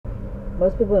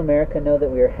Most people in America know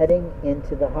that we are heading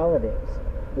into the holidays.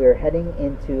 We are heading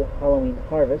into Halloween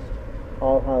harvest,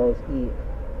 All Hallows Eve.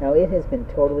 Now, it has been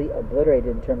totally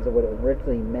obliterated in terms of what it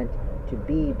originally meant to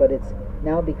be, but it's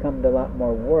now become a lot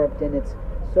more warped, and it's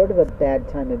sort of a bad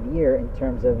time of year in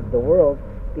terms of the world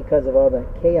because of all the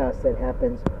chaos that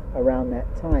happens around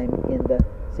that time in the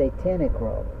satanic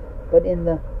world. But in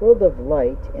the world of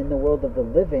light, in the world of the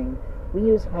living, we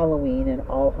use Halloween and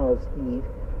All Hallows Eve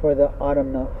for the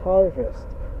autumnal harvest,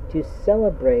 to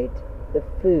celebrate the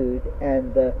food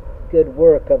and the good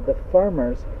work of the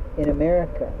farmers in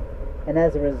America. And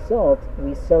as a result,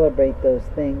 we celebrate those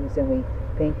things, and we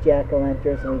paint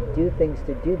jack-o'-lanterns, and we do things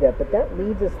to do that. But that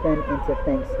leads us then into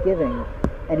Thanksgiving.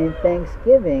 And in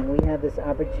Thanksgiving, we have this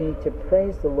opportunity to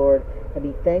praise the Lord and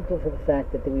be thankful for the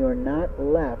fact that we were not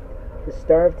left to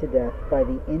starve to death by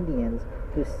the Indians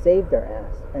who saved our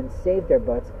ass and saved our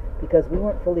butts, because we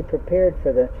weren't fully prepared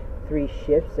for the 3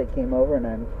 ships that came over, and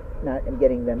I'm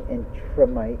getting them in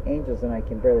from my angels, and I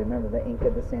can barely remember the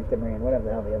Inca, the Santa Maria, and whatever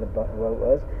the hell the other boat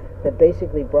was, that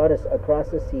basically brought us across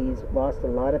the seas, lost a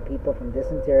lot of people from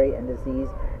dysentery and disease,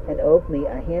 and openly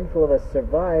a handful of us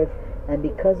survived, and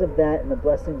because of that and the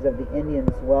blessings of the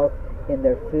Indians' wealth in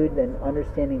their food and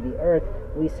understanding the earth,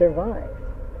 we survived.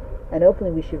 And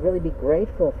openly we should really be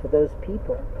grateful for those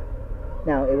people.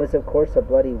 Now, it was, of course, a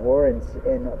bloody war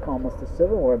and almost a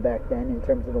civil war back then in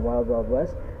terms of the Wild Wild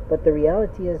West, but the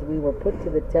reality is we were put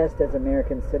to the test as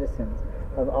American citizens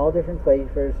of all different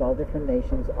flavors, all different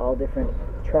nations, all different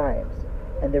tribes.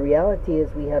 And the reality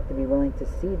is we have to be willing to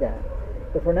see that.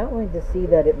 If we're not willing to see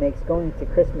that, it makes going to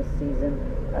Christmas season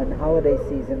and holiday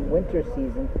season, winter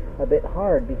season, a bit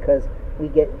hard, because we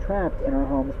get trapped in our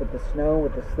homes with the snow,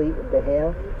 with the sleet, with the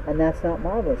hail, and that's not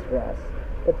marvelous for us.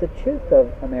 But the truth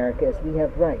of America is we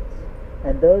have rights,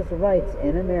 and those rights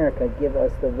in America give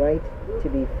us the right to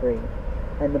be free.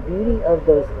 And the beauty of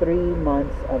those 3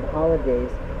 months of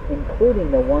holidays, including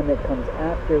the one that comes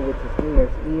after, which is New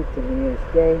Year's Eve to New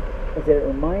Year's Day, is that it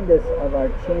reminds us of our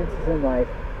chances in life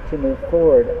to move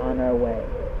forward on our way.